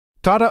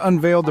Tata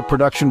unveiled the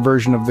production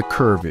version of the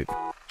Curvv.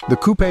 The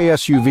Coupé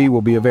SUV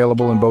will be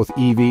available in both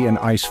EV and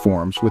ICE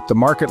forms, with the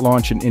market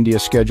launch in India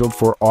scheduled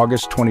for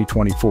August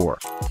 2024.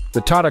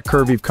 The Tata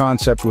Curvv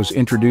concept was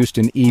introduced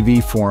in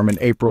EV form in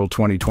April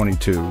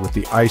 2022, with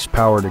the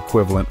ICE-powered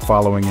equivalent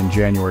following in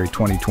January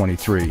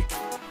 2023.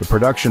 The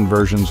production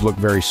versions look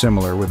very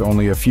similar, with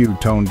only a few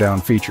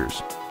toned-down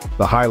features.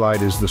 The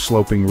highlight is the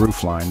sloping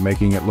roofline,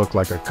 making it look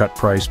like a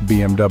cut-price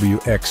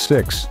BMW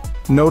X6.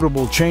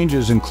 Notable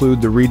changes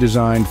include the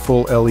redesigned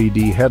full LED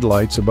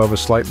headlights above a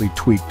slightly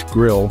tweaked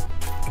grille,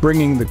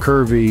 bringing the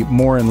Curvv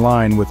more in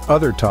line with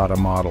other Tata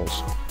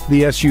models.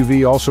 The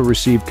SUV also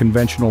received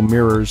conventional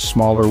mirrors,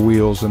 smaller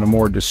wheels, and a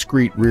more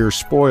discreet rear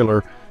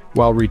spoiler,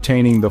 while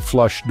retaining the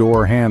flush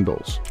door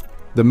handles.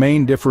 The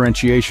main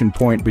differentiation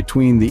point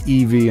between the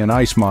EV and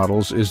ICE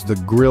models is the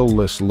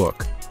grille-less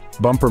look,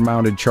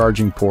 bumper-mounted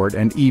charging port,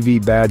 and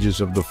EV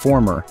badges of the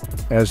former,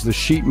 as the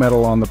sheet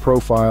metal on the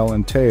profile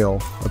and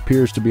tail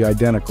appears to be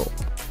identical.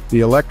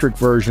 The electric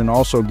version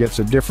also gets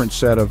a different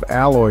set of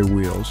alloy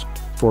wheels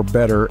for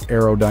better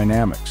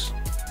aerodynamics.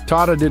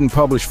 Tata didn't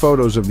publish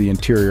photos of the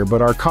interior,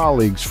 but our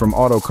colleagues from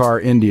Autocar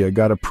India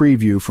got a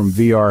preview from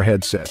VR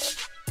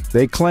headsets.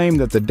 They claim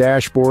that the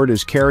dashboard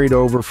is carried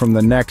over from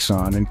the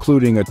Nexon,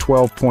 including a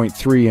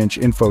 12.3-inch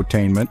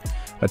infotainment,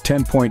 a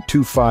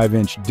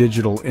 10.25-inch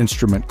digital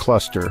instrument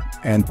cluster,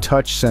 and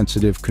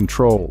touch-sensitive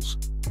controls.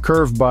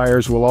 Curvv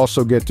buyers will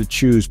also get to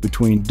choose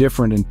between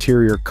different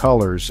interior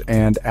colors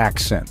and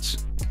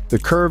accents. The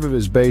Curvv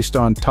is based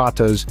on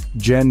Tata's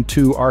Gen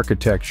 2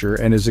 architecture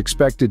and is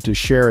expected to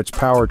share its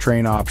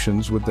powertrain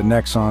options with the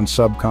Nexon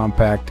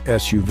subcompact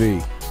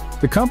SUV.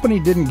 The company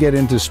didn't get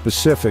into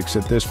specifics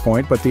at this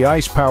point, but the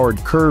ICE-powered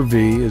Curvv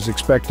is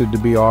expected to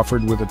be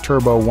offered with a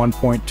turbo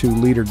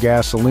 1.2-liter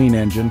gasoline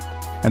engine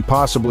and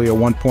possibly a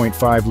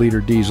 1.5-liter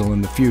diesel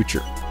in the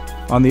future.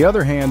 On the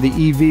other hand,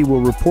 the EV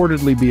will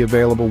reportedly be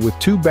available with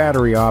two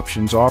battery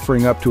options,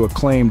 offering up to a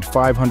claimed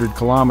 500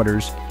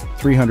 kilometers,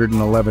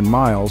 311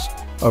 miles,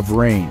 of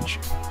range.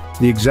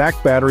 The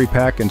exact battery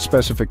pack and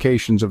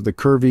specifications of the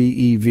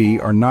Curvv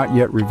EV are not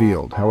yet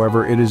revealed.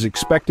 However, it is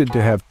expected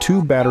to have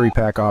two battery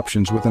pack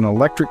options with an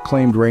electric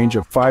claimed range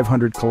of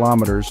 500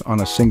 kilometers on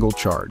a single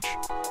charge.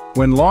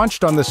 When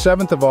launched on the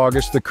 7th of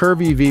August, the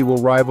Curvv EV will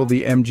rival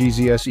the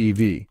MGZS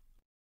EV.